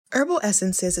Herbal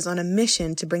Essences is on a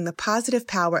mission to bring the positive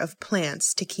power of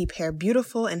plants to keep hair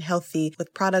beautiful and healthy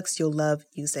with products you'll love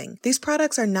using. These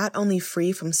products are not only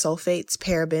free from sulfates,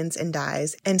 parabens, and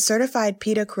dyes, and certified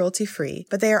PETA cruelty-free,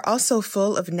 but they are also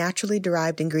full of naturally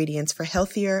derived ingredients for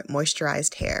healthier,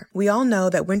 moisturized hair. We all know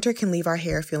that winter can leave our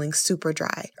hair feeling super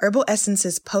dry. Herbal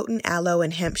Essences' potent aloe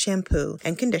and hemp shampoo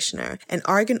and conditioner, and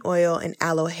argan oil and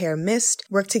aloe hair mist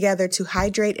work together to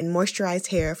hydrate and moisturize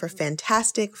hair for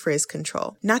fantastic frizz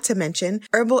control. Not to mention,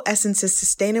 Herbal Essences'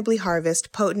 sustainably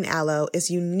harvested potent aloe is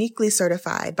uniquely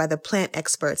certified by the plant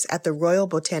experts at the Royal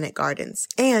Botanic Gardens,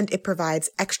 and it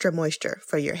provides extra moisture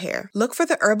for your hair. Look for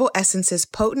the Herbal Essences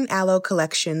Potent Aloe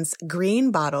Collection's green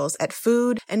bottles at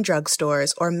food and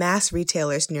drugstores or mass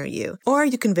retailers near you. Or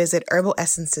you can visit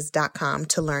herbalessences.com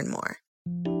to learn more.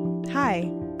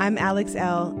 Hi, I'm Alex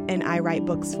L., and I write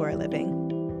books for a living.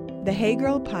 The Hey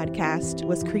Girl podcast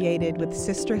was created with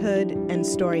sisterhood and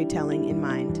storytelling in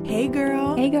mind. Hey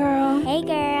girl. Hey girl. Hey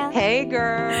girl. Hey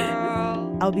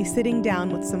girl. I'll be sitting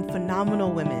down with some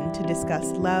phenomenal women to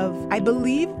discuss love. I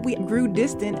believe we grew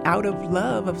distant out of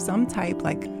love of some type,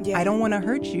 like, I don't want to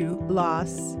hurt you.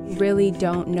 Loss. Really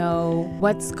don't know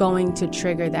what's going to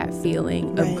trigger that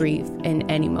feeling of grief in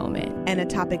any moment. And a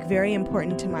topic very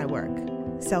important to my work,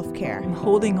 self-care. I'm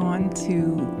holding on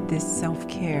to this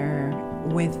self-care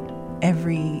with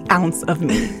every ounce of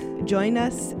me. Join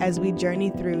us as we journey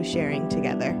through sharing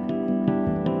together.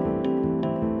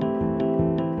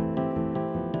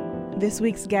 This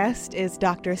week's guest is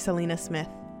Dr. Seleena Smith.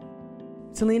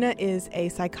 Seleena is a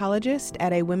psychologist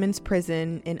at a women's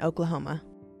prison in Oklahoma.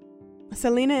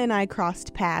 Seleena and I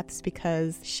crossed paths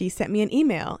because she sent me an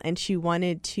email and she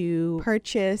wanted to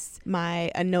purchase my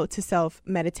A Note to Self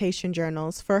meditation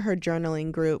journals for her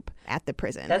journaling group at the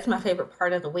prison. That's my favorite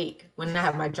part of the week, when I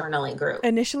have my journaling group.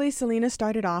 Initially, Seleena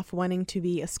started off wanting to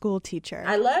be a school teacher.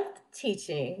 I loved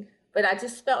teaching, but I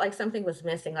just felt like something was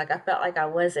missing. Like I felt like I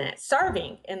wasn't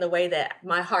serving in the way that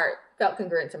my heart felt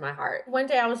congruent to my heart. One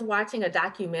day I was watching a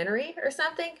documentary or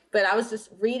something, but I was just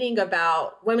reading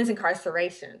about women's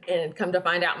incarceration, and come to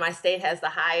find out my state has the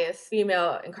highest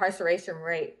female incarceration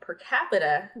rate per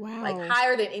capita, like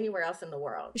higher than anywhere else in the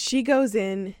world. She goes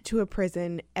in to a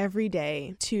prison every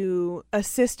day to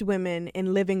assist women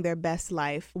in living their best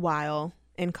life while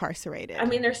incarcerated. I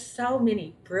mean, there's so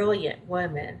many brilliant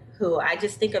women who I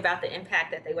just think about the impact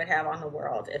that they would have on the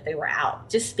world if they were out,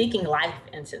 just speaking life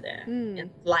into them and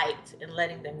light, and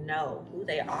letting them know who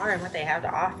they are and what they have to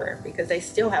offer, because they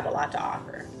still have a lot to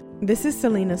offer. This is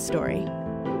Seleena's story.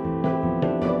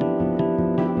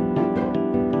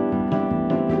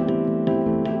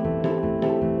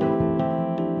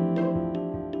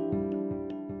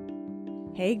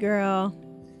 Hey girl.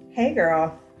 Hey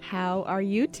girl. How are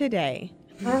you today?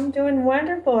 I'm doing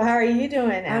wonderful. How are you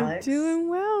doing, Alex? I'm doing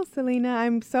well, Seleena.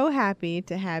 I'm so happy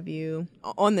to have you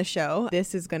on the show.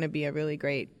 This is going to be a really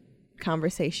great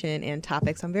conversation and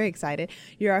topic, so I'm very excited.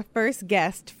 You're our first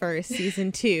guest for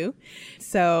season 2,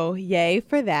 so yay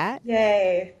for that.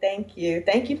 Yay. Thank you.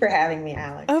 Thank you for having me,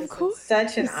 Alex. Of course.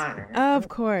 Such an honor. Of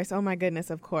course. Oh my goodness,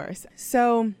 of course.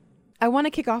 So I want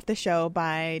to kick off the show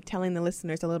by telling the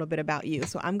listeners a little bit about you.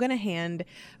 So I'm going to hand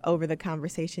over the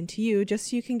conversation to you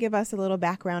just so you can give us a little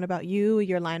background about you,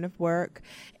 your line of work,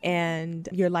 and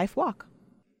your life walk.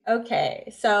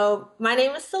 Okay, so my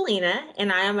name is Seleena,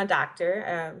 and I am a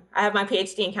doctor. I have my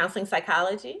PhD in counseling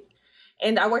psychology,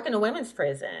 and I work in a women's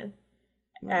prison.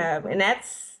 And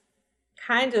that's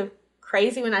kind of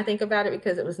crazy when I think about it,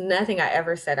 because it was nothing I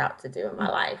ever set out to do in my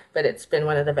life, but it's been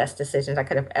one of the best decisions I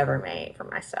could have ever made for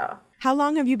myself. How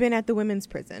long have you been at the women's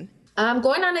prison? I'm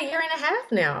going on 1.5 years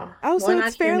now. Oh, so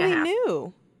it's fairly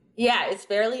new. Yeah, it's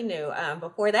fairly new.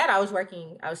 Before that, I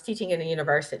was teaching in a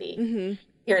university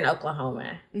here in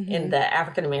Oklahoma in the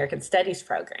African American Studies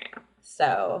program.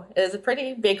 So it was a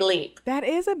pretty big leap. That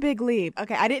is a big leap.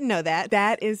 Okay, I didn't know that.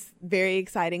 That is very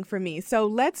exciting for me. So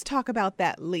let's talk about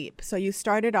that leap. So you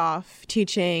started off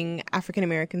teaching African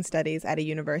American Studies at a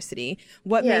university.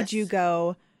 What made you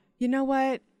go, you know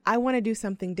what? I want to do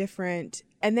something different.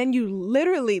 And then you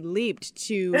literally leaped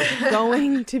to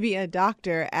going to be a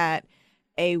doctor at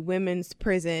a women's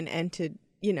prison and to,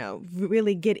 you know,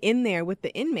 really get in there with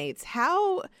the inmates.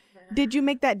 How did you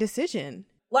make that decision?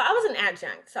 Well, I was an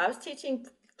adjunct, so I was teaching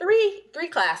three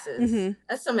classes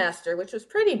a semester, which was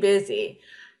pretty busy.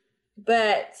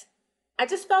 But I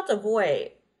just felt a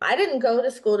void. I didn't go to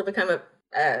school to become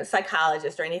a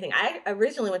psychologist or anything. I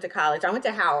originally went to college. I went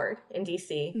to Howard in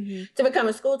D.C. to become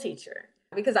a school teacher,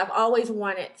 because I've always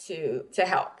wanted to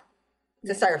help,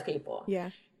 to serve people. Yeah.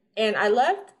 And I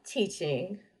loved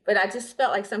teaching, but I just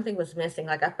felt like something was missing.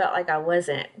 Like I felt like I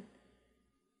wasn't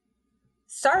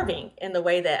serving in the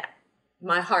way that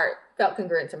my heart felt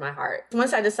congruent to my heart.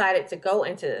 Once I decided to go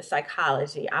into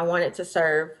psychology, I wanted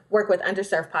to work with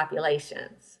underserved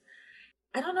populations.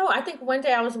 I don't know. I think one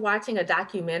day I was watching a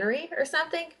documentary or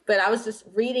something, but I was just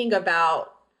reading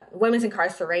about women's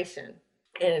incarceration,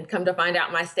 and come to find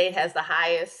out my state has the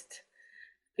highest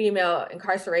female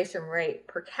incarceration rate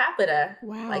per capita,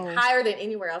 like higher than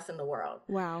anywhere else in the world.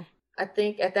 Wow. I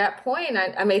think at that point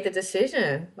I made the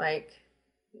decision, like,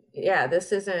 yeah,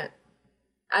 this isn't,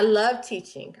 I love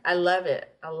teaching. I love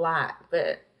it a lot,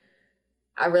 but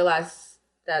I realized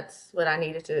that's what I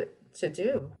needed to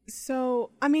do.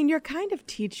 So, I mean, you're kind of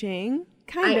teaching,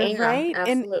 right?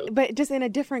 Absolutely. But just in a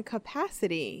different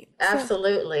capacity.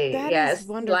 Absolutely. So that is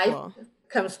wonderful. Life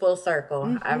comes full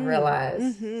circle, I've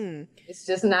realized. It's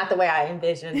just not the way I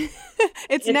envisioned.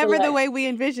 It's never the way we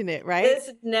envision it, right? It's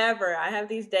never. I have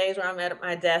these days where I'm at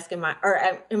my desk in my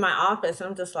office, and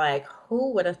I'm just like,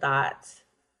 who would have thought?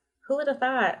 Who would have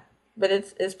thought? But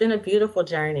it's been a beautiful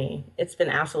journey. It's been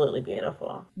absolutely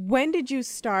beautiful. When did you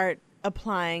start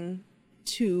applying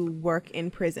to work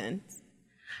in prisons?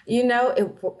 You know,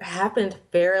 it happened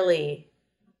fairly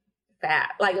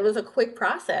fast. Like, it was a quick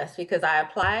process because I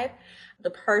applied. The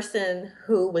person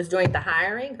who was doing the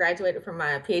hiring graduated from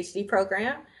my PhD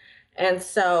program. And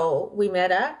so we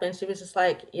met up, and she was just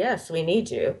like, yes, we need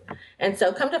you. And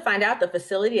so come to find out, the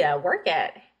facility I work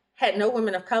at had no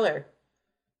women of color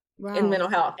in mental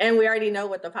health. And we already know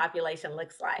what the population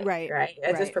looks like, right?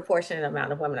 A disproportionate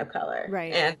amount of women of color.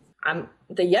 Right. And I'm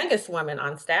the youngest woman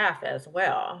on staff as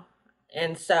well.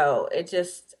 And so it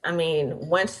just, I mean,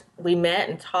 once we met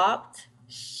and talked,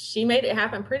 she made it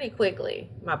happen pretty quickly,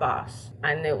 my boss.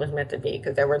 I knew it was meant to be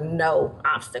because there were no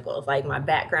obstacles. Like, my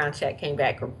background check came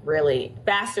back really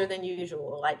faster than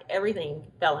usual. Like, everything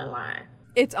fell in line.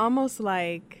 It's almost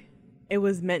like it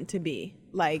was meant to be.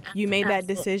 Like, you made that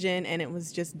decision and it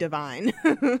was just divine.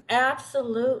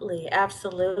 Absolutely.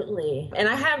 And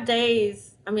I have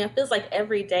days, I mean, it feels like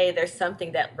every day there's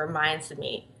something that reminds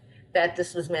me that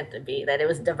this was meant to be, that it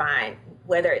was divine.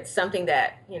 Whether it's something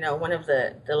that, you know, one of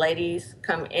the ladies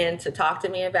come in to talk to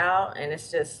me about, and it's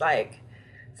just like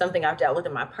something I've dealt with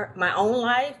in my own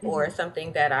life, or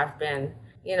something that I've been,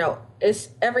 you know, it's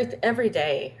every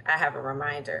day I have a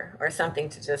reminder or something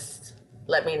to just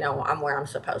let me know I'm where I'm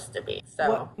supposed to be.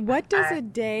 So what does a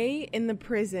day in the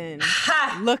prison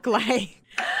look like?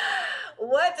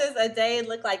 What does a day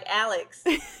look like, Alex?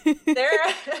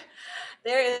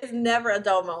 There is never a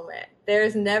dull moment.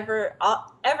 There's never,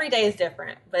 every day is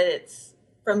different, but it's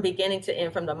from beginning to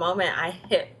end, from the moment I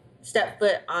step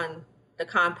foot on the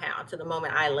compound to the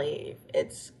moment I leave.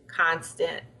 It's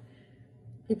constant.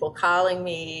 People calling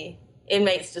me,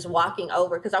 inmates just walking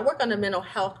over, because I work on the mental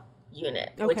health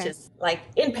unit, which is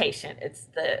like inpatient. It's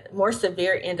the more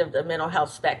severe end of the mental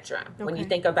health spectrum when you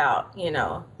think about, you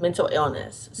know, mental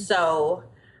illness. So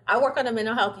I work on the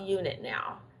mental health unit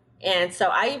now. And so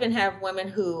I even have women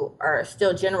who are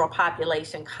still general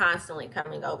population constantly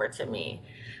coming over to me.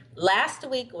 Last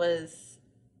week was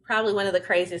probably one of the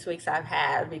craziest weeks I've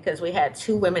had, because we had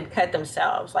 2 women cut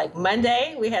themselves. Like,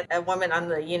 Monday, we had a woman on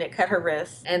the unit cut her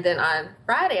wrist. And then on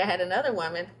Friday, I had another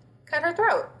woman cut her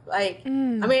throat. Like, I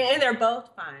mean, and they're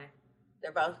both fine.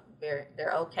 They're both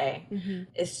they're okay.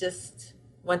 It's just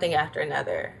one thing after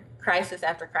another, crisis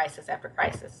after crisis after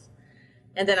crisis.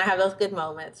 And then I have those good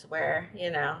moments where,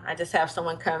 you know, I just have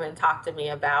someone come and talk to me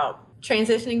about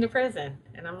transitioning to prison.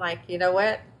 And I'm like, you know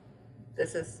what?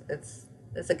 It's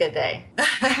a good day.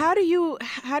 How do you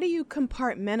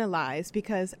compartmentalize?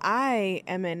 Because I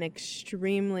am an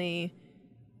extremely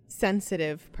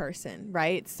sensitive person,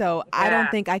 right? So I don't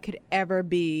think I could ever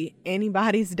be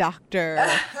anybody's doctor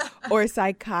or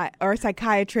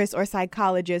psychiatrist or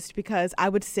psychologist, because I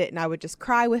would sit and I would just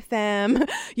cry with them,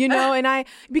 you know,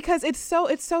 because it's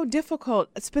so difficult.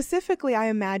 Specifically, I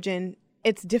imagine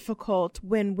it's difficult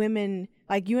when women,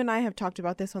 like you and I have talked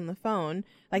about this on the phone,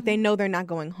 like they know they're not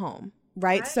going home,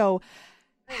 right? So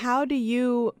how do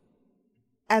you,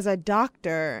 as a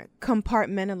doctor,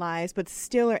 compartmentalize but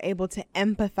still are able to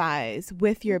empathize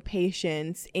with your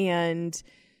patients and,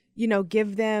 you know,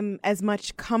 give them as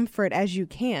much comfort as you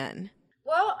can?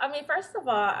 Well, I mean, first of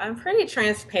all, I'm pretty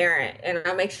transparent, and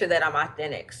I make sure that I'm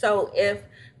authentic. So if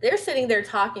they're sitting there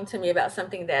talking to me about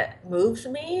something that moves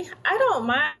me, I don't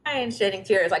mind shedding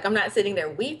tears. Like, I'm not sitting there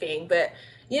weeping, but,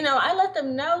 you know, I let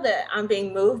them know that I'm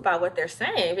being moved by what they're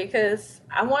saying, because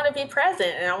I want to be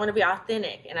present and I want to be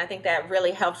authentic. And I think that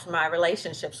really helps my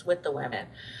relationships with the women.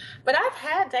 But I've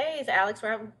had days, Alex,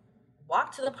 where I've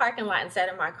walked to the parking lot and sat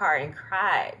in my car and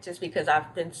cried, just because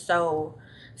I've been so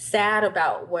sad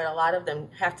about what a lot of them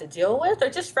have to deal with, or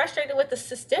just frustrated with the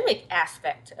systemic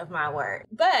aspect of my work.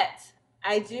 But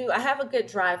I have a good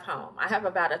drive home. I have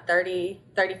about a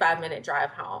 35-minute drive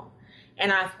home.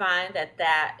 And I find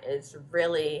that is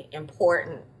really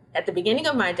important at the beginning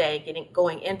of my day,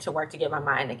 going into work to get my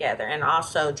mind together, and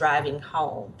also driving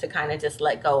home to kind of just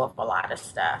let go of a lot of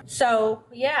stuff. So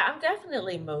yeah, I'm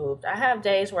definitely moved. I have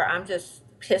days where I'm just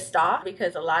pissed off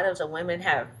because a lot of the women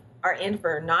are in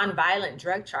for nonviolent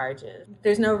drug charges.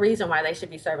 There's no reason why they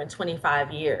should be serving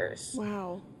 25 years.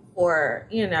 Wow. For,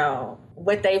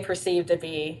 what they perceive to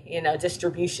be,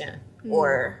 distribution.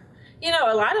 Or,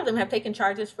 a lot of them have taken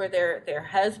charges for their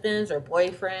husbands or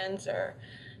boyfriends or,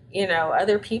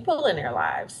 other people in their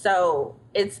lives. So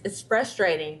it's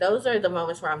frustrating. Those are the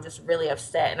moments where I'm just really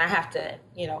upset, and I have to,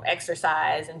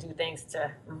 exercise and do things to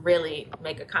really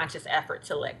make a conscious effort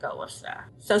to let go of stuff.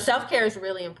 So self-care is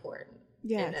really important.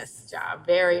 Yes. In this job.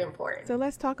 Very important. So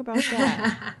let's talk about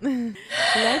that.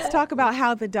 Let's talk about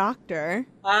how the doctor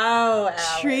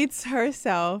treats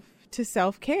herself to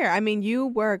self-care. I mean, you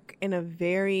work in a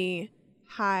very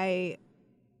high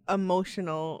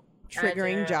emotional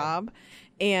triggering job,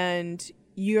 and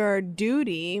your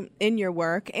duty in your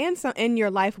work and in your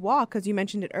life walk, because you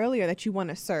mentioned it earlier that you want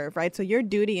to serve, right? So your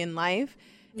duty in life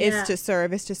is to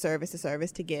serve, is to serve, is to serve,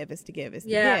 is to give, is to give, is to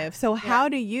give. So how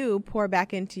do you pour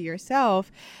back into yourself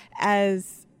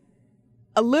as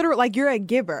a literal, like you're a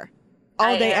giver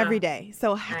all day, every day.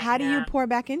 So how do you pour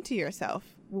back into yourself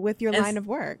with your line of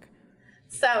work?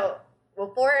 So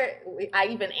before I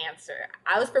even answer,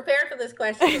 I was prepared for this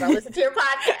question because I listened to your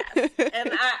podcast.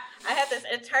 And I had this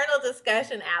internal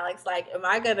discussion, Alex, like, am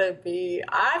I going to be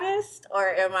honest or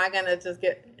am I going to just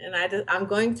I'm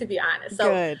going to be honest. So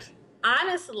good.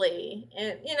 Honestly,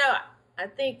 and I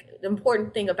think the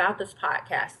important thing about this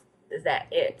podcast is that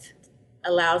it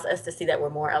allows us to see that we're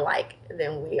more alike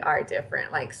than we are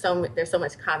different. Like there's so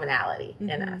much commonality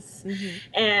in us. Mm-hmm.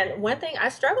 And one thing I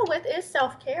struggle with is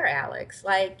self-care, Alex.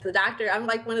 Like the doctor, I'm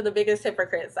like one of the biggest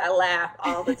hypocrites. I laugh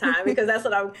all the time because that's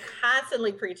what I'm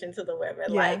constantly preaching to the women.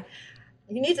 Yeah. Like,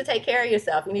 you need to take care of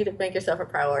yourself. You need to make yourself a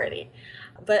priority.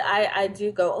 But I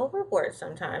do go overboard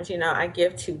sometimes. I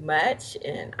give too much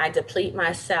and I deplete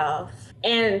myself.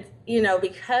 And,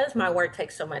 because my work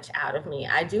takes so much out of me,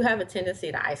 I do have a tendency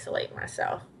to isolate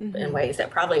myself in ways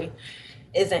that probably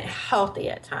isn't healthy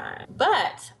at times.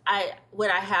 But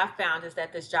what I have found is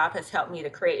that this job has helped me to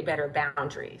create better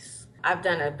boundaries. I've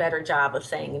done a better job of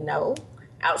saying no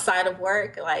outside of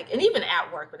work, and even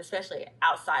at work, but especially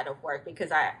outside of work,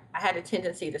 because I had a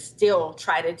tendency to still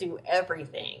try to do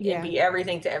everything and be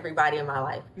everything to everybody in my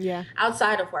life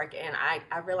outside of work. And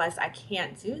I realized I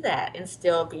can't do that and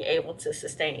still be able to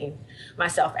sustain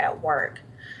myself at work.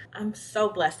 I'm so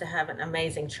blessed to have an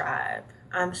amazing tribe.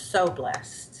 I'm so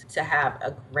blessed to have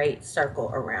a great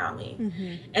circle around me.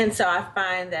 Mm-hmm. And so I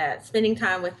find that spending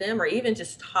time with them, or even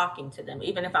just talking to them,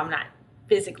 even if I'm not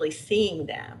physically seeing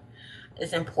them,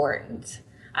 is important.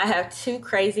 I have 2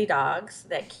 crazy dogs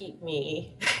that keep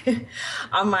me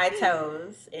on my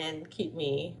toes and keep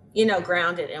me,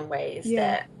 grounded in ways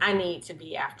that I need to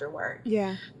be after work.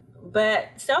 Yeah. But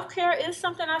self-care is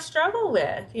something I struggle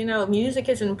with. Music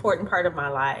is an important part of my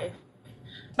life.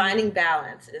 Finding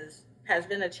balance has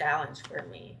been a challenge for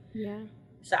me. Yeah.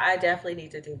 So I definitely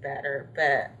need to do better,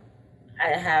 but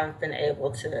I have been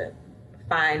able to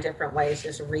find different ways,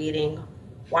 just reading,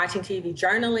 watching TV.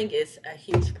 Journaling is a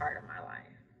huge part of my life.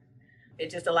 It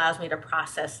just allows me to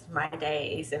process my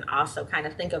days and also kind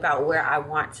of think about where I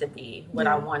want to be, what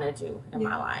I want to do in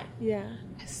my life. Yeah.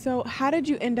 So how did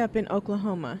you end up in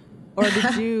Oklahoma? Or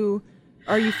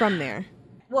are you from there?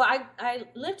 Well, I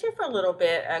lived here for a little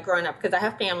bit growing up because I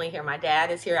have family here. My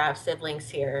dad is here. I have siblings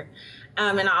here.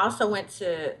 And I also went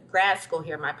to grad school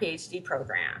here, my PhD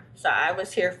program. So I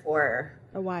was here for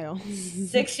a while.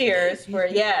 6 years for,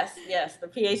 yes, the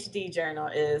PhD journal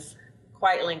is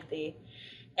quite lengthy.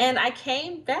 And I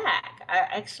came back.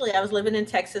 I was living in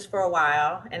Texas for a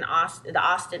while, in the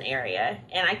Austin area,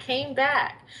 and I came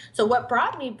back. So what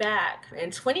brought me back,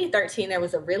 in 2013, there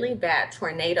was a really bad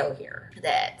tornado here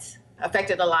that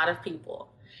affected a lot of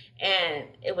people. And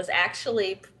it was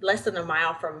actually less than a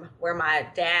mile from where my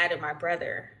dad and my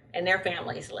brother and their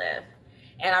families live.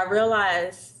 And I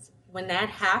realized when that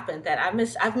happened that I've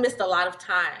missed a lot of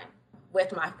time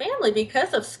with my family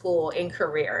because of school and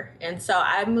career. And so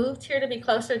I moved here to be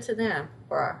closer to them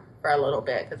for a little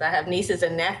bit because I have nieces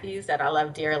and nephews that I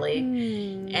love dearly.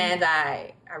 And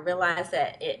I realized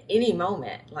that at any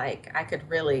moment,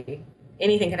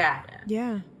 anything could happen.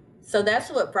 Yeah. So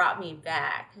that's what brought me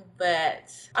back.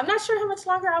 But I'm not sure how much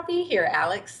longer I'll be here,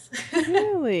 Alex.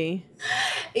 Really?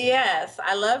 Yes,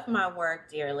 I love my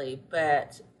work dearly,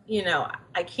 but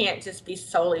I can't just be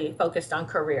solely focused on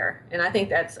career. And I think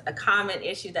that's a common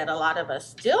issue that a lot of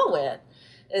us deal with,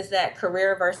 is that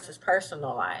career versus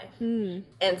personal life.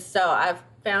 And so I've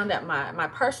found that my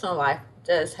personal life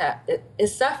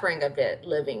is suffering a bit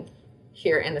living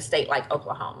here in a state like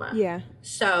Oklahoma. Yeah.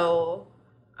 So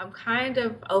I'm kind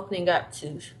of opening up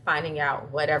to finding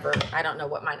out whatever. I don't know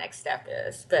what my next step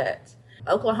is, but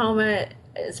Oklahoma,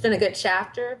 it's been a good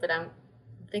chapter, but I'm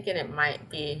thinking it might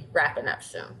be wrapping up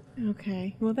soon.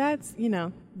 Okay. Well, that's,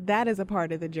 that is a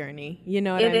part of the journey. You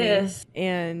know what I mean? It is.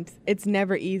 And it's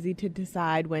never easy to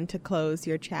decide when to close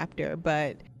your chapter,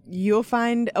 but you'll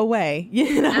find a way.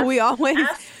 We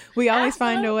always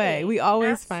find a way. We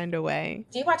always find a way.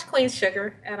 Do you watch Queen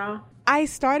Sugar at all? I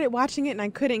started watching it and I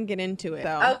couldn't get into it.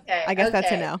 So okay. I guess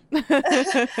that's a no. Well,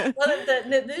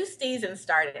 the new season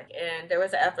started, and there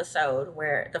was an episode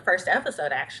the first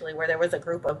episode actually, where there was a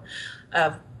group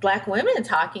of Black women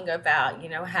talking about,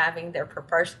 having their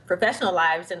professional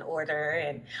lives in order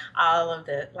and all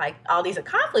these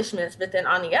accomplishments. But then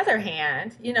on the other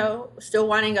hand, still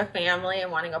wanting a family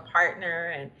and wanting a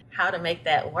partner and how to make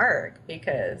that work,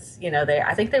 because,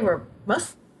 I think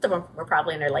most of them were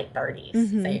probably in their late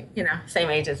 30s, same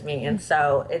age as me. And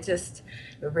so it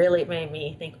really made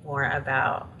me think more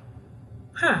about,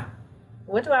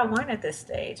 what do I want at this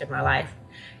stage of my life?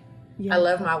 Yeah. I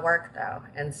love my work though.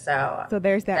 And so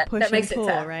there's that push that makes and pull,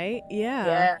 it tough. Right? Yeah.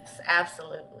 Yes,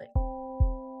 absolutely.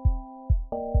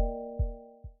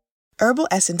 Herbal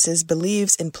Essences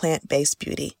believes in plant-based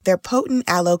beauty. Their potent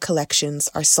aloe collections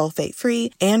are sulfate-free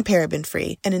and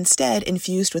paraben-free, and instead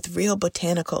infused with real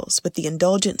botanicals with the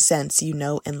indulgent scents you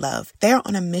know and love. They're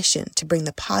on a mission to bring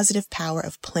the positive power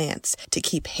of plants to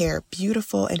keep hair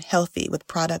beautiful and healthy with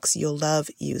products you'll love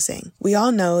using. We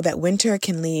all know that winter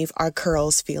can leave our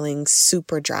curls feeling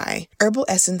super dry. Herbal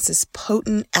Essences'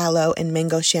 potent aloe and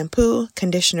mango shampoo,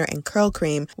 conditioner, and curl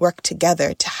cream work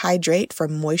together to hydrate for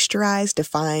moisturized,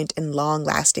 defined, and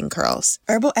long-lasting curls.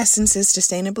 Herbal Essences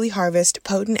Sustainably Harvest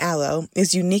Potent Aloe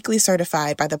is uniquely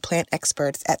certified by the plant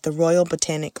experts at the Royal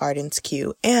Botanic Gardens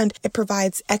Kew, and it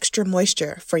provides extra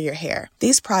moisture for your hair.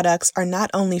 These products are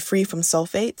not only free from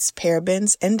sulfates,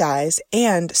 parabens, and dyes,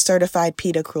 and certified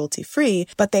PETA cruelty-free,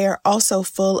 but they are also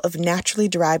full of naturally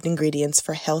derived ingredients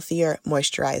for healthier,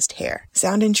 moisturized hair.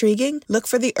 Sound intriguing? Look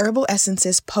for the Herbal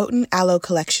Essences Potent Aloe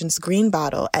Collection's green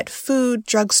bottle at food,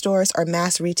 drugstores, or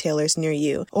mass retailers near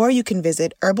you, or you can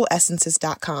visit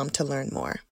herbalessences.com to learn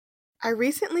more. I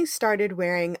recently started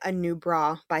wearing a new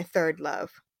bra by Third Love,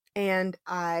 and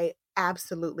I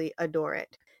absolutely adore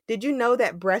it. Did you know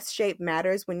that breast shape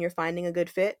matters when you're finding a good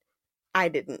fit? I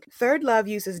didn't. Third Love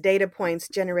uses data points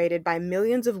generated by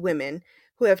millions of women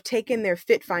who have taken their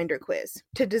Fit Finder quiz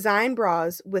to design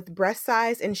bras with breast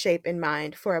size and shape in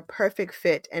mind for a perfect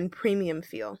fit and premium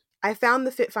feel. I found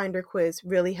the Fit Finder quiz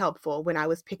really helpful when I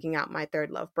was picking out my Third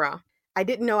Love bra. I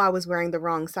didn't know I was wearing the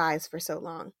wrong size for so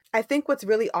long. I think what's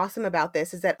really awesome about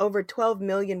this is that over 12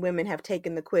 million women have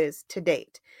taken the quiz to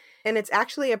date, and it's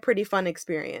actually a pretty fun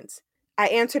experience. I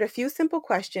answered a few simple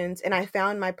questions, and I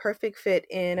found my perfect fit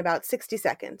in about 60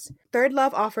 seconds. Third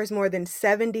Love offers more than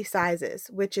 70 sizes,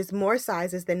 which is more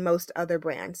sizes than most other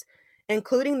brands,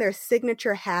 including their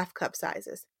signature half cup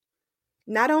sizes.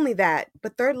 Not only that,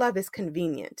 but Third Love is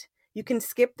convenient. You can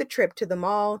skip the trip to the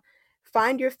mall,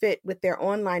 find your fit with their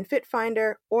online fit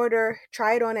finder, order,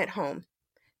 try it on at home.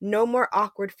 No more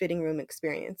awkward fitting room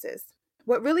experiences.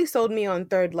 What really sold me on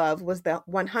Third Love was the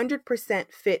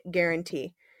 100% fit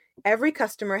guarantee. Every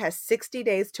customer has 60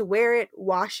 days to wear it,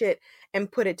 wash it,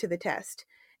 and put it to the test.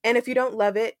 And if you don't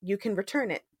love it, you can return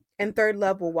it. And Third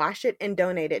Love will wash it and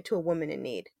donate it to a woman in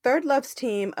need. Third Love's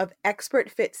team of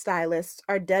expert fit stylists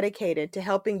are dedicated to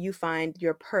helping you find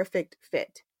your perfect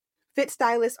fit. Fit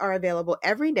stylists are available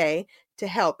every day to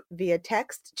help via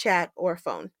text, chat, or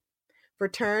phone.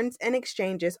 Returns and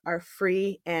exchanges are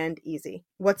free and easy.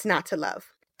 What's not to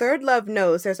love? Third Love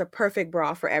knows there's a perfect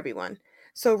bra for everyone.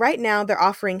 So right now they're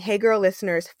offering Hey Girl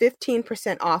listeners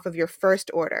 15% off of your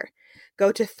first order.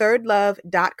 Go to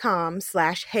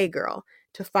thirdlove.com/heygirl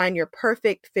to find your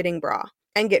perfect fitting bra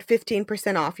and get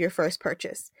 15% off your first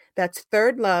purchase. That's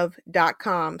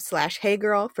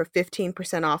thirdlove.com/heygirl for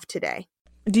 15% off today.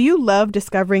 Do you love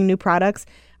discovering new products?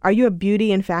 Are you a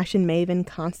beauty and fashion maven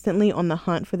constantly on the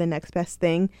hunt for the next best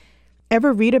thing?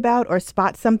 Ever read about or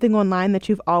spot something online that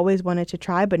you've always wanted to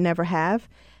try but never have?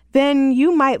 Then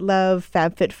you might love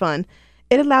FabFitFun.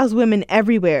 It allows women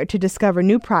everywhere to discover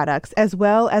new products, as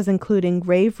well as including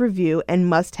rave review and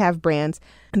must-have brands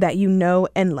that you know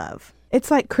and love.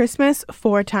 It's like Christmas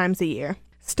 4 times a year.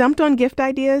 Stumped on gift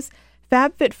ideas?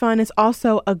 FabFitFun is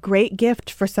also a great gift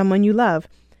for someone you love.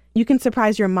 You can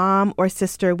surprise your mom or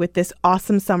sister with this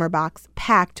awesome summer box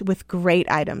packed with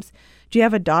great items. Do you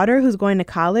have a daughter who's going to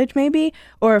college maybe?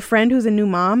 Or a friend who's a new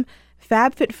mom?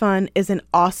 FabFitFun is an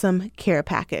awesome care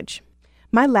package.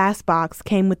 My last box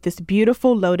came with this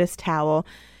beautiful lotus towel.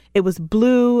 It was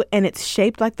blue and it's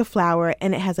shaped like the flower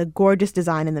and it has a gorgeous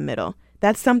design in the middle.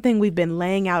 That's something we've been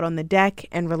laying out on the deck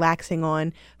and relaxing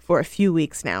on for a few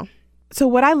weeks now. So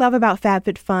what I love about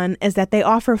FabFitFun is that they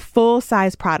offer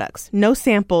full-size products, no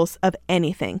samples of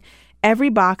anything. Every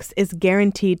box is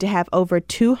guaranteed to have over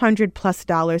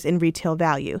 $200+ in retail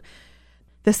value.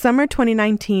 The summer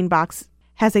 2019 box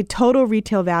has a total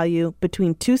retail value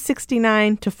between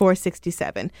 $269 to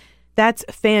 $467. That's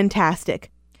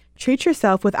fantastic. Treat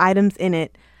yourself with items in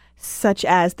it such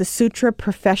as the Sutra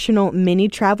Professional Mini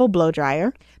Travel Blow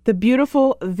Dryer, the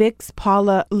beautiful Vicks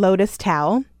Paula Lotus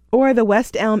Towel, or the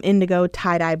West Elm Indigo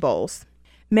Tie-Dye Bowls.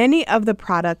 Many of the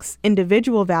products'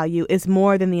 individual value is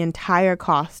more than the entire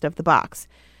cost of the box.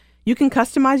 You can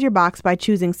customize your box by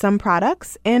choosing some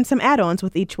products and some add-ons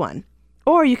with each one.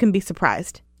 Or you can be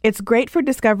surprised. It's great for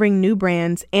discovering new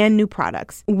brands and new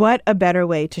products. What a better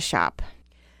way to shop.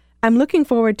 I'm looking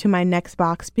forward to my next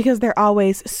box because they're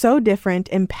always so different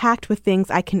and packed with things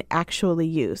I can actually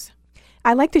use.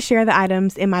 I like to share the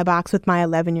items in my box with my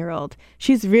 11-year-old.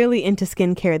 She's really into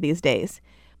skincare these days.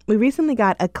 We recently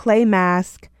got a clay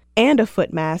mask and a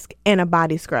foot mask and a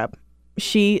body scrub.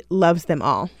 She loves them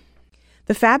all.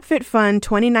 The FabFitFun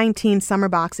 2019 summer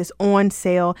box is on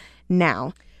sale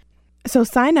now. So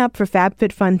sign up for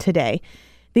FabFitFun today.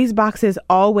 These boxes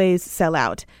always sell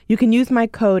out. You can use my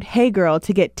code HeyGirl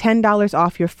to get $10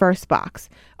 off your first box.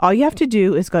 All you have to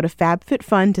do is go to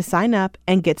FabFitFun to sign up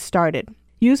and get started.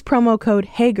 Use promo code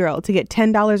HeyGirl to get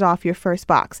 $10 off your first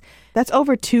box. That's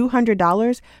over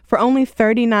 $200 for only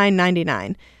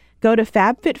 $39.99. Go to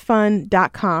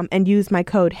fabfitfun.com and use my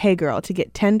code HeyGirl to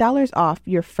get $10 off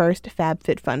your first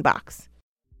FabFitFun box.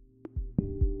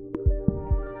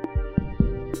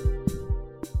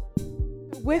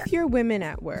 With your women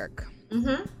at work,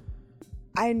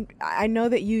 I know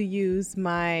that you use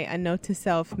my A Note to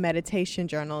Self meditation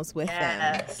journals with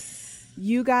them.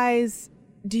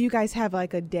 Do you guys have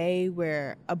like a day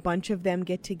where a bunch of them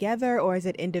get together, or is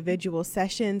it individual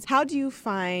sessions? How do you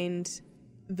find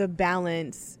the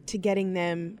balance to getting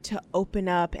them to open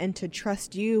up and to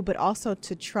trust you, but also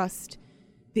to trust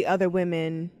the other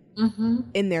women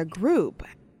in their group?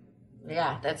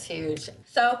 Yeah, that's huge.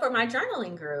 So for my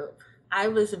journaling group, I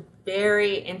was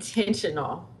very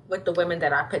intentional with the women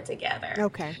that I put together.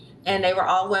 Okay. And they were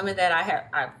all women that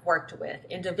I've worked with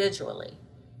individually.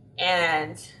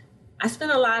 And I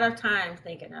spent a lot of time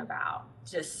thinking about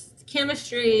just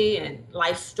chemistry and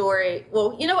life story.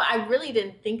 Well, I really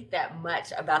didn't think that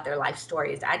much about their life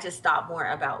stories. I just thought more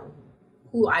about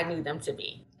who I knew them to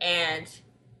be. And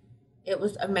it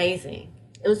was amazing.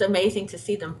 It was amazing to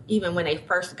see them even when they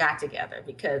first got together,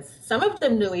 because some of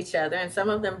them knew each other and some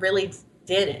of them really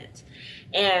didn't.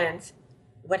 And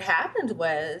what happened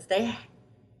was they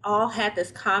all had this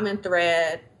common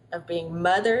thread of being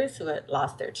mothers who had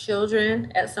lost their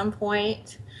children at some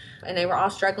point, and they were all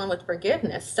struggling with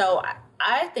forgiveness. So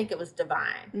I think it was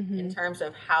divine in terms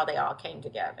of how they all came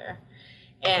together.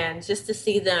 And just to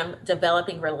see them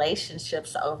developing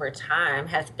relationships over time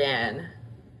has been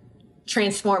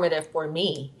transformative for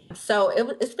me. So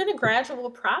it's been a gradual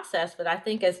process, but I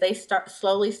think as they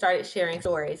slowly started sharing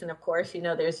stories, and of course,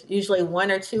 there's usually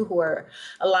one or two who are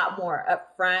a lot more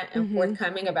upfront and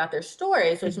forthcoming about their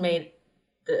stories, which made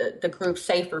the group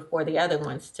safer for the other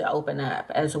ones to open up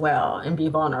as well and be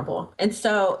vulnerable. And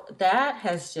so that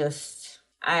has just,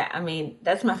 I mean,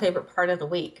 that's my favorite part of the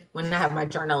week when I have my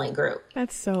journaling group.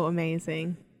 That's so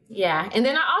amazing. Yeah. And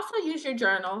then I also use your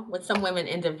journal with some women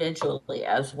individually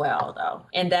as well, though.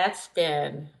 And that's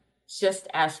been just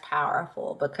as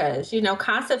powerful because,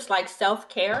 concepts like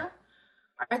self-care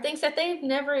are things that they've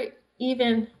never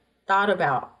even thought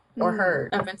about or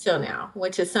heard up until now,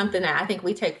 which is something that I think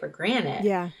we take for granted.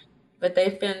 Yeah. But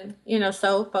they've been,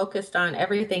 so focused on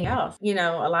everything else. A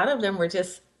lot of them were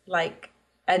just like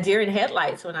a deer in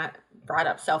headlights when I brought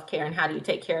up self-care and how do you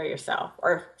take care of yourself,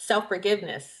 or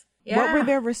self-forgiveness. Yeah. What were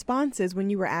their responses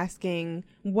when you were asking,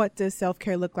 what does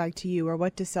self-care look like to you, or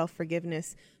what does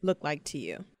self-forgiveness look like to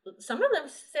you? Some of them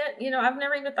said, I've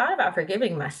never even thought about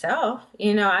forgiving myself.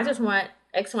 I just want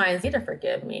X, Y, and Z to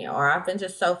forgive me. Or I've been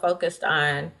just so focused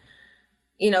on,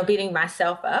 beating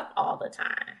myself up all the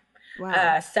time.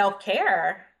 Wow.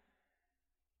 Self-care,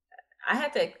 I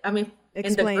had to, I mean, in the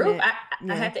Explain group, it.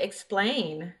 I had to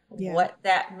explain Yeah. what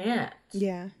that meant.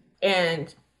 Yeah.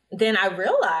 And then I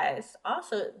realized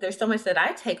also there's so much that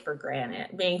I take for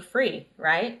granted, being free,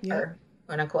 right? Yeah. Or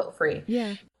quote unquote free.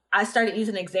 Yeah. I started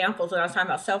using examples when I was talking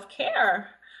about self-care.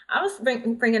 I was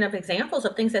bringing up examples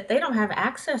of things that they don't have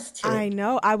access to. I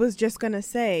know. I was just going to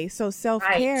say, so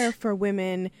self-care Right. for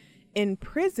women in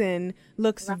prison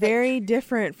looks Right. very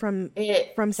different from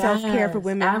It self-care for does.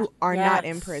 women who are not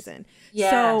in Yes. prison.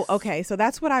 Yes. So, okay, so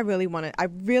that's what I really wanted. I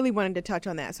really wanted to touch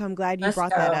on that. So I'm glad you Let's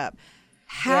brought go. that up.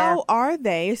 How are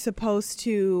they supposed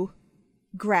to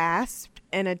grasp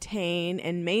and attain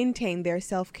and maintain their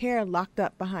self-care locked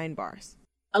up behind bars?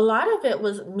 A lot of it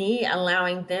was me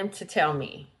allowing them to tell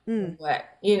me what,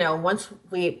 once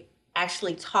we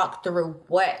actually talked through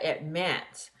what it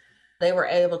meant, they were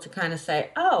able to kind of say,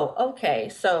 oh, okay,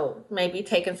 so maybe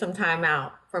taking some time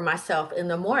out for myself in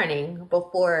the morning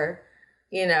before,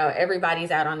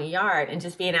 everybody's out on the yard, and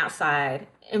just being outside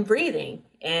and breathing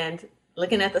and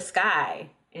looking at the sky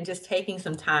and just taking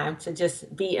some time to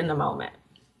just be in the moment.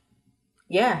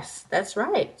 Yes, that's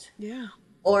right. Yeah.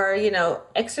 Or,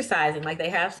 exercising, like they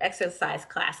have exercise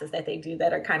classes that they do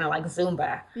that are kind of like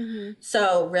Zumba. Mm-hmm.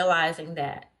 So realizing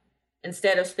that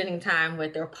instead of spending time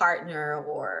with their partner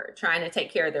or trying to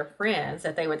take care of their friends,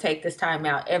 that they would take this time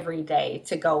out every day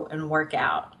to go and work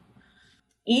out.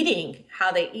 Eating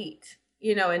how they eat,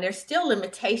 and there's still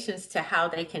limitations to how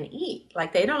they can eat.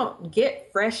 Like they don't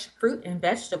get fresh fruit and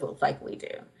vegetables like we do.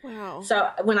 Wow. So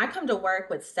when I come to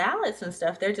work with salads and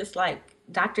stuff, they're just like,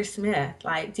 Dr. Smith,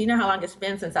 like, do you know how long it's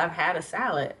been since I've had a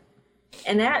salad?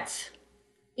 And that's,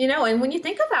 and when you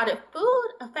think about it, food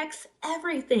affects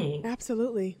everything.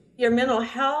 Absolutely. Your mental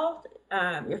health,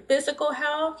 your physical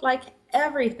health, like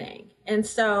everything. And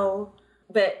so,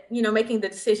 but, making the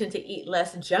decision to eat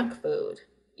less junk food,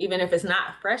 even if it's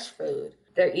not fresh food,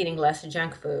 they're eating less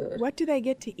junk food. What do they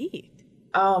get to eat?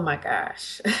 Oh my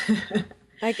gosh.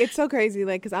 Like, it's so crazy,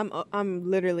 like, because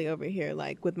I'm literally over here,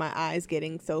 like, with my eyes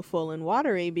getting so full and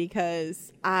watery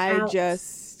because I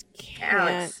just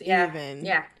can't even.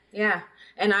 Yeah.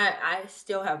 And I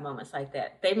still have moments like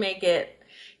that. They may get,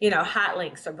 hot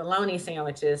links or bologna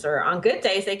sandwiches, or on good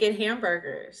days, they get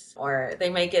hamburgers, or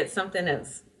they may get something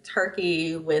that's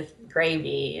turkey with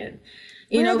gravy. And,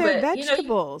 but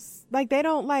vegetables, like, they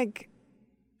don't like.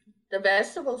 The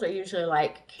vegetables are usually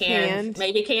like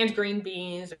maybe canned green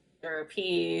beans or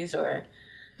peas or,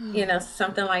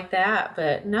 something like that.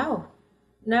 But no,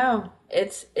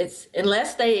 it's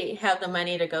unless they have the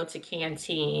money to go to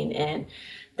canteen, and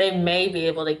they may be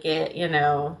able to get,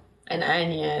 an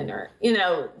onion or,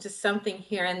 just something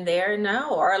here and there.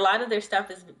 No, or a lot of their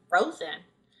stuff is frozen,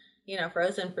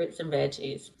 frozen fruits and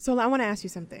veggies. So I want to ask you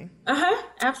something.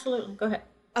 Absolutely. Go ahead.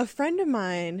 A friend of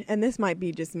mine, and this might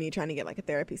be just me trying to get like a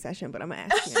therapy session, but I'm going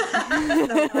to ask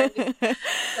you.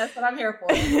 That's what I'm here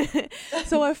for.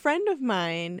 So a friend of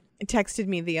mine texted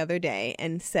me the other day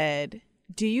and said,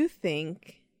 do you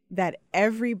think that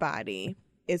everybody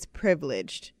is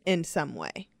privileged in some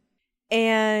way?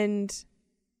 And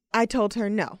I told her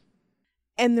no.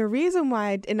 And the reason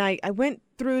why, and I went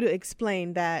through to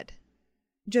explain that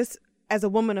just as a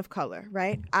woman of color,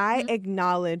 right? I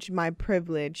acknowledge my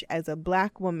privilege as a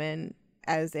Black woman,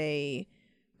 as a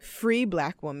free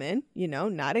Black woman,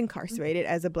 not incarcerated,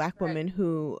 as a Black woman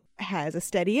who has a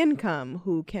steady income,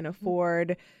 who can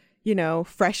afford,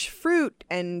 fresh fruit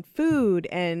and food,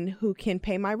 and who can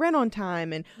pay my rent on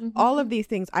time, and all of these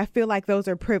things. I feel like those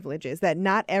are privileges that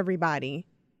not everybody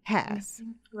has.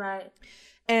 Right.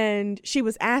 And she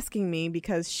was asking me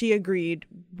because she agreed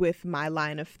with my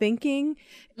line of thinking,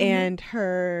 and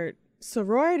her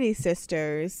sorority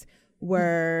sisters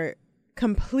were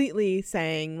completely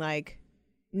saying like,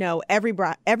 no,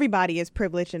 everybody is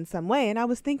privileged in some way. And I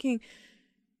was thinking,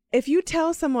 if you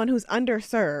tell someone who's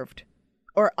underserved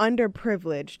or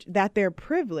underprivileged that they're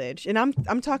privileged, and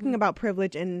I'm talking about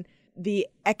privilege in the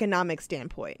economic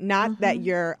standpoint, not that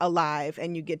you're alive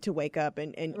and you get to wake up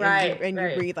and you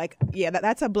breathe, like,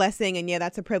 that's a blessing, and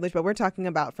that's a privilege, but we're talking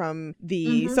about from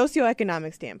the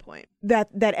socioeconomic standpoint, that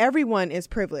everyone is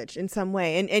privileged in some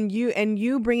way. And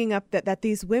you bringing up that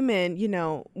these women,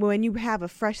 when you have a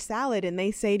fresh salad and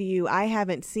they say to you, I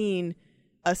haven't seen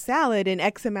a salad in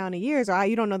X amount of years, or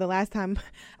you don't know the last time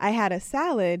I had a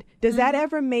salad, does that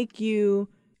ever make you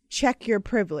check your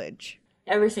privilege?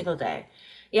 Every single day.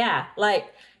 Yeah,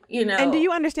 like, And do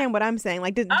you understand what I'm saying?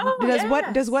 Like,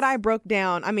 does what I broke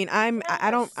down? I mean, I'm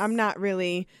not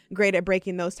really great at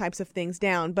breaking those types of things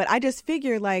down, but I just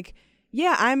figure like,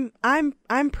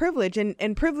 I'm privileged,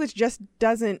 and privilege just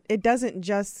doesn't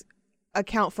just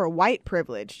account for white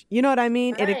privilege. You know what I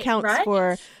mean? It accounts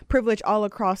for privilege all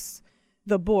across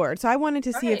the board. So I wanted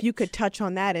to see if you could touch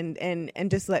on that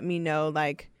and just let me know,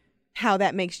 like, how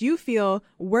that makes you feel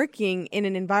working in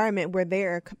an environment where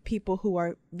there are people who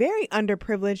are very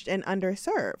underprivileged and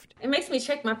underserved. It makes me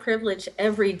check my privilege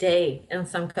every day in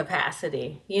some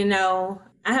capacity. You know,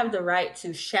 I have the right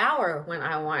to shower when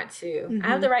I want to. I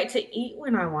have the right to eat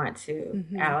when I want to,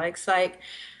 Alex. Like,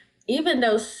 even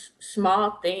those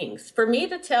small things, for me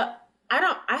to tell,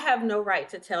 I have no right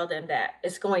to tell them that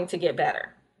it's going to get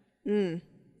better.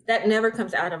 That never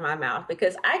comes out of my mouth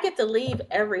because I get to leave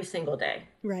every single day.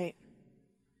 Right.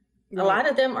 A lot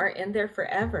of them are in there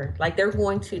forever. Like, they're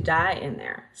going to die in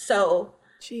there. So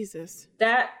Jesus,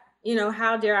 that, you know,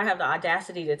 how dare I have the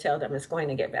audacity to tell them it's going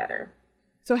to get better?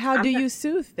 So how do you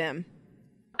soothe them?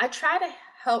 I try to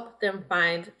help them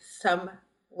find some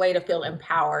way to feel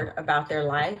empowered about their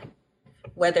life,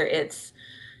 whether it's,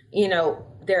 you know,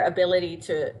 their ability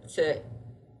to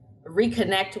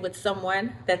reconnect with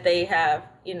someone that they have,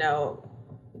 you know,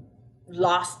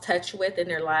 lost touch with in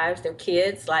their lives, their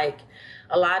kids. Like,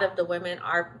 a lot of the women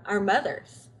are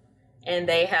mothers, and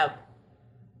they have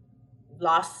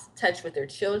lost touch with their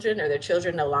children, or their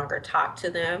children no longer talk to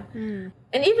them.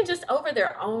 And even just over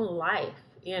their own life,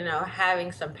 you know,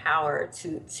 having some power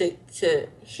to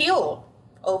heal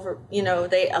over, you know,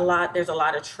 there's a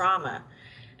lot of trauma.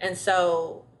 And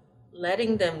so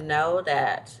letting them know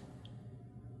that,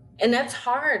 and that's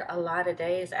hard a lot of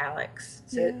days, Alex,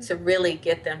 to really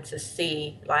get them to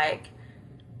see, like,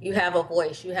 you have a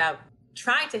voice,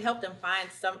 trying to help them find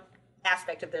some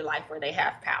aspect of their life where they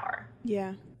have power.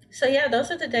 Yeah. So yeah,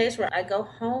 those are the days where I go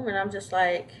home and I'm just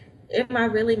like, am I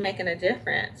really making a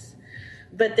difference?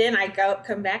 But then I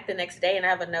come back the next day and I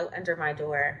have a note under my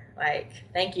door, like,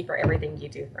 thank you for everything you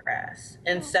do for us.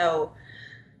 And so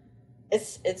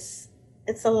it's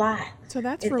a lot. So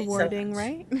that's rewarding,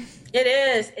 right? It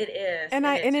is. And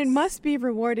it must be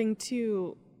rewarding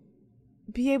to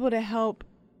be able to help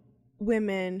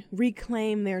women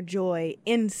reclaim their joy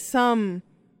in some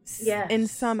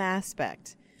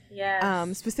aspect.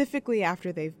 Yes. Specifically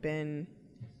after they've been,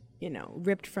 you know,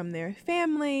 ripped from their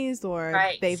families,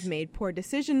 or they've made poor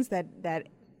decisions that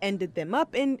ended them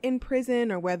up in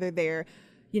prison, or whether they're,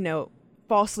 you know,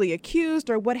 falsely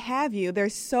accused or what have you.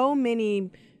 There's so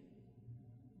many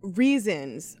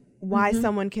reasons why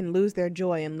someone can lose their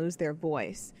joy and lose their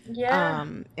voice.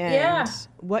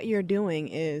 What you're doing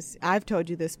is, I've told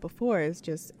you this before, is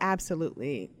just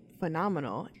absolutely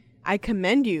phenomenal. I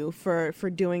commend you for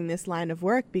doing this line of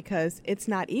work, because it's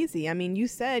not easy. I mean, you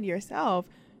said yourself,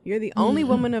 you're the only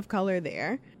woman of color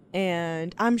there.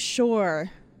 And I'm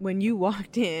sure when you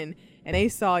walked in and they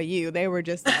saw you, they were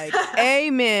just like,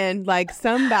 amen, like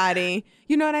somebody,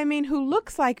 you know what I mean, who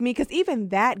looks like me. Because even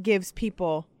that gives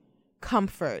people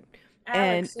comfort,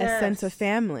 Alex, and a sense of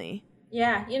family.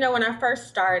 Yeah. You know, when I first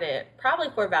started, probably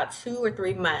for about 2 or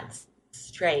 3 months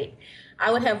straight,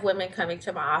 I would have women coming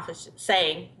to my office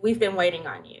saying, we've been waiting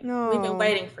on you. We've been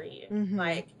waiting for you.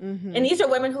 And these are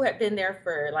women who have been there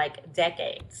for like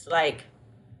decades. Like,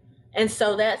 and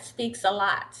so that speaks a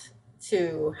lot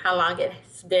to how long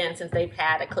it's been since they've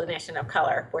had a clinician of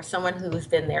color, or someone who's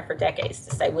been there for decades,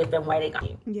 to say, we've been waiting on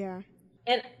you. Yeah.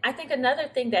 And I think another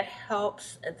thing that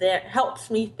helps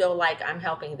me feel like I'm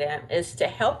helping them is to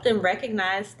help them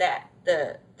recognize that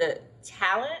the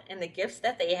talent and the gifts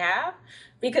that they have,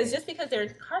 because just because they're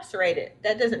incarcerated,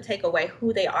 that doesn't take away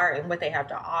who they are and what they have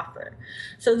to offer.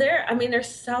 So there's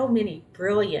so many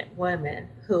brilliant women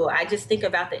who I just think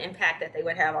about the impact that they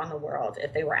would have on the world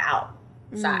if they were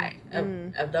outside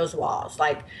of those walls.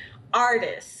 Like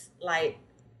artists, like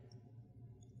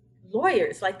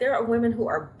lawyers, like there are women who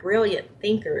are brilliant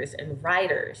thinkers and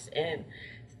writers and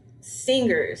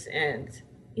singers, and,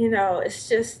 you know, it's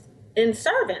just, and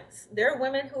servants. There are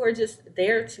women who are just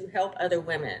there to help other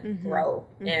women grow,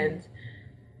 and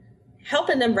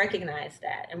helping them recognize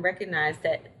that, and recognize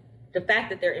that the fact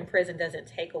that they're in prison doesn't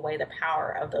take away the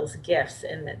power of those gifts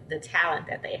and the talent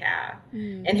that they have,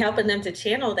 and helping them to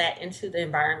channel that into the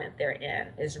environment they're in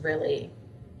is really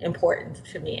important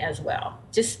to me as well.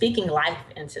 Just speaking life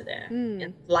into them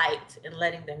and light, and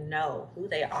letting them know who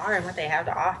they are and what they have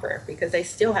to offer, because they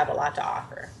still have a lot to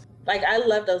offer. Like, I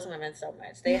love those women so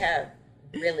much. They have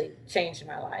really changed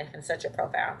my life in such a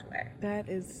profound way. That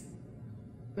is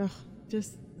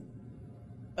just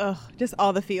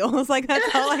all the feels. Like,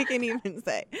 that's all I can even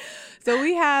say. So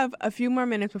we have a few more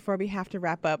minutes before we have to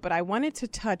wrap up, but I wanted to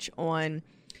touch on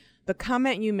the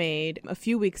comment you made a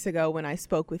few weeks ago when I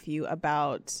spoke with you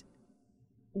about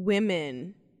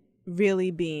women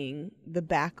really being the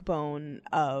backbone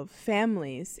of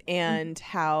families, and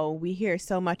how we hear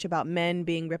so much about men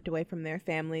being ripped away from their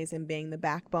families and being the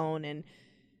backbone and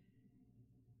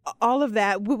all of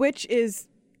that, which is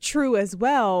true as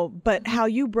well, but how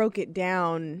you broke it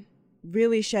down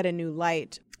really shed a new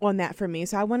light on that for me.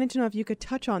 So I wanted to know if you could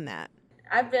touch on that.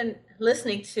 I've been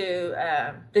listening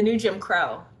to The New Jim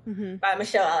Crow by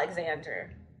Michelle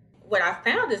Alexander. What I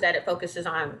found is that it focuses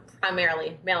on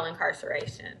primarily male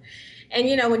incarceration. And,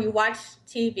 you know, when you watch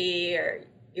TV or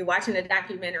you're watching a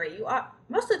documentary,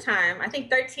 most of the time, I think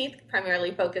 13th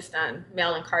primarily focused on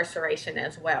male incarceration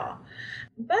as well.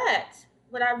 But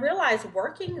what I realized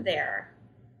working there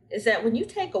is that when you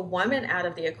take a woman out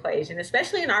of the equation,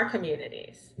 especially in our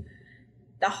communities,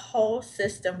 the whole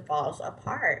system falls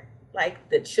apart. Like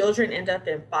the children end up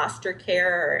in foster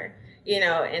care or, you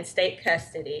know, in state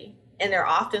custody, and they're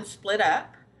often split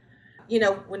up. You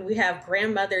know, when we have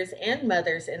grandmothers and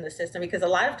mothers in the system, because a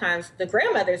lot of times the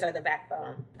grandmothers are the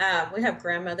backbone. We have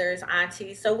grandmothers,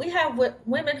 aunties. So we have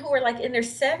women who are like in their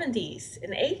 70s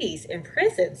and 80s in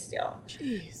prison still.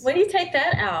 Jeez. When you take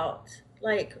that out,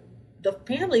 like the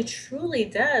family truly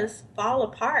does fall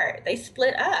apart. They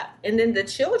split up. And then the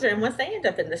children, once they end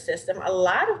up in the system, a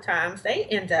lot of times they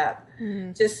end up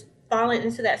just falling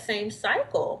into that same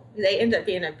cycle. They end up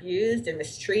being abused and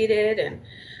mistreated, and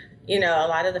you know, a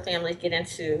lot of the families get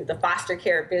into the foster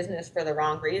care business for the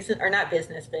wrong reason, or not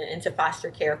business, but into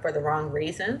foster care for the wrong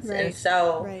reasons. Right. And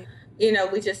so, you know,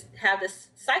 we just have this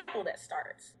cycle that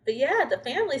starts. But yeah, the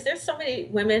families, there's so many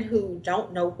women who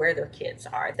don't know where their kids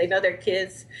are. They know their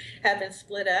kids have been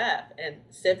split up, and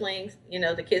siblings, you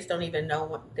know, the kids don't even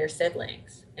know their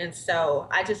siblings. And so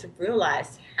I just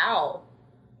realized how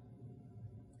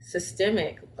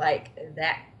systemic like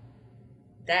that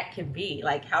can be,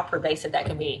 like how pervasive that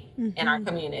can be in our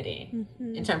community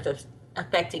in terms of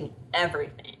affecting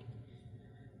everything.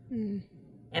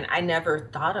 And I never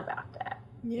thought about that,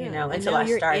 you know, until I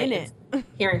started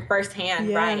hearing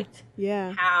firsthand,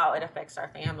 how it affects our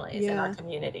families and our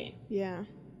community.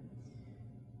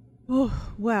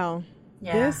 Oh, well,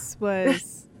 this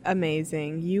was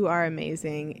amazing. You are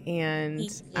amazing, and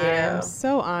I'm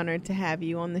so honored to have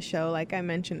you on the show. Like I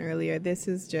mentioned earlier, this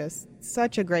is just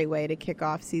such a great way to kick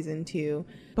off season 2.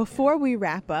 Before we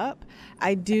wrap up,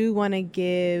 I do want to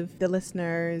give the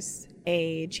listeners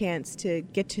a chance to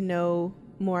get to know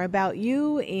more about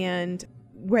you and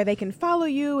where they can follow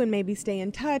you and maybe stay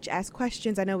in touch, ask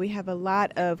questions. I know we have a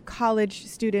lot of college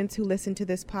students who listen to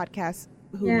this podcast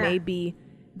who may be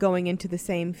going into the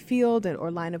same field or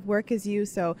line of work as you.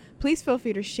 So please feel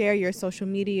free to share your social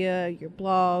media, your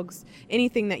blogs,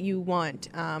 anything that you want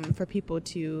for people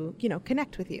to, you know,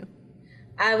 connect with you.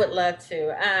 I would love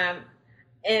to.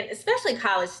 And especially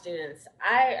college students.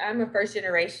 I'm a first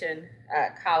generation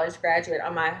college graduate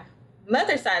on my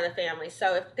mother's side of the family.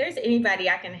 So if there's anybody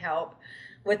I can help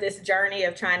with this journey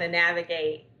of trying to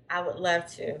navigate, I would love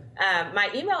to. My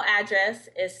email address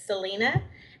is Seleena,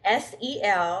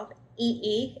 SELEENA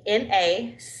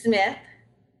Smith,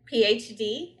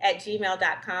 PhD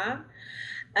 @gmail.com.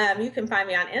 You can find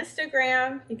me on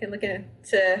Instagram. You can look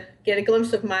to get a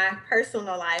glimpse of my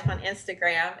personal life on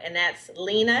Instagram, and that's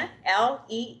Leena,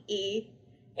 LEENA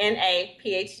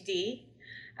PhD.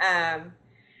 And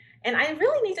I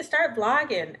really need to start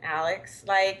blogging, Alex.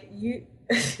 Like you,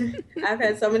 I've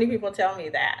had so many people tell me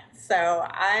that. So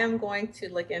I am going to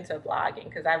look into blogging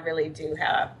because I really do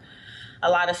have a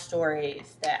lot of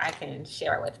stories that I can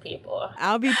share with people.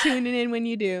 I'll be tuning in when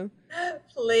you do.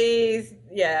 Please,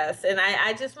 yes. And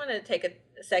I just want to take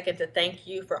a second to thank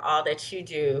you for all that you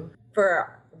do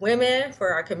for women,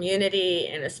 for our community,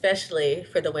 and especially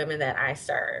for the women that I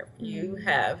serve. You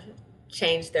have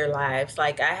changed their lives.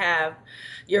 Like I have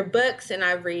your books and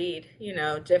I read, you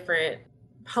know, different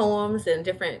poems and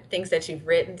different things that you've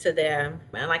written to them.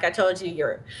 And like I told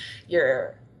you,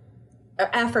 your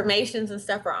affirmations and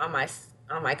stuff are on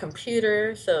my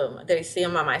computer, so they see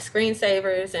them on my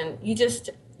screensavers, and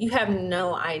you have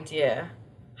no idea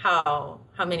how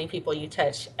many people you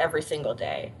touch every single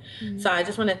day. So I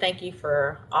just want to thank you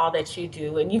for all that you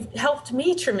do, and you've helped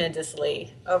me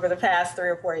tremendously over the past 3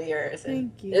 or 4 years.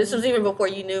 Thank you. This was even before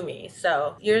you knew me,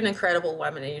 so you're an incredible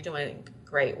woman and you're doing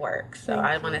great work. So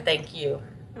I want to thank you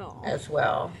as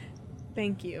well.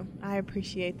 Thank you. I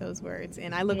appreciate those words.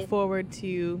 And I look forward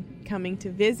to coming to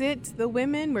visit the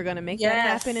women. We're going to make that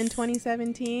happen in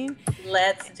 2017.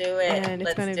 Let's do it. And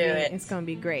it's going to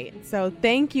be great. So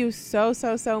thank you so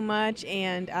much.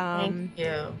 And thank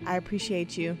you. I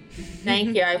appreciate you.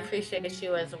 Thank you. I appreciate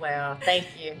you as well. Thank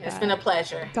you. It's been a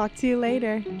pleasure. Talk to you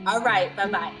later. All right.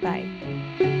 Bye-bye.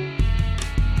 Bye.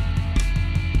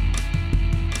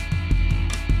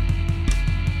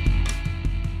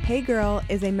 Hey Girl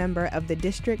is a member of the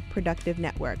District Productive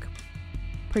Network.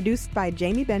 Produced by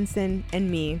Jamie Benson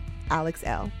and me, Alex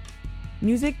L.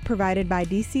 Music provided by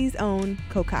DC's own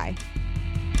Kokai.